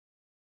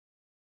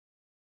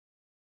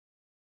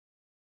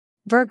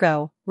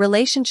Virgo,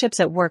 relationships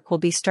at work will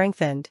be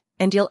strengthened,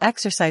 and you'll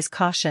exercise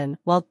caution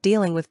while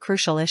dealing with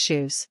crucial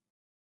issues.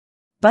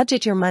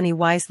 Budget your money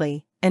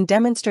wisely, and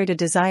demonstrate a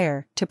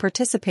desire to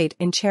participate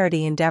in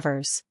charity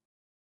endeavors.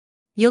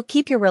 You'll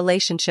keep your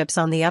relationships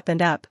on the up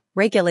and up,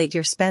 regulate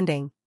your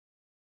spending,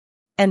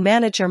 and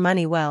manage your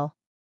money well.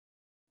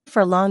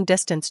 For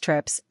long-distance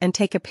trips and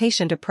take a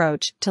patient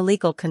approach to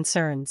legal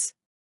concerns.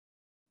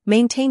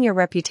 Maintain your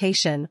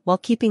reputation while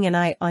keeping an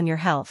eye on your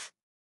health.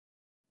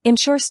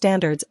 Ensure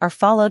standards are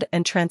followed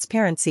and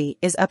transparency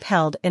is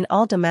upheld in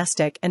all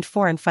domestic and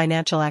foreign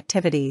financial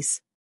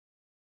activities.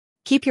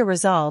 Keep your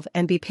resolve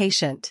and be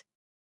patient.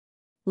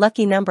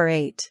 Lucky number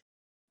 8.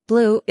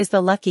 Blue is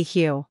the lucky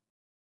hue.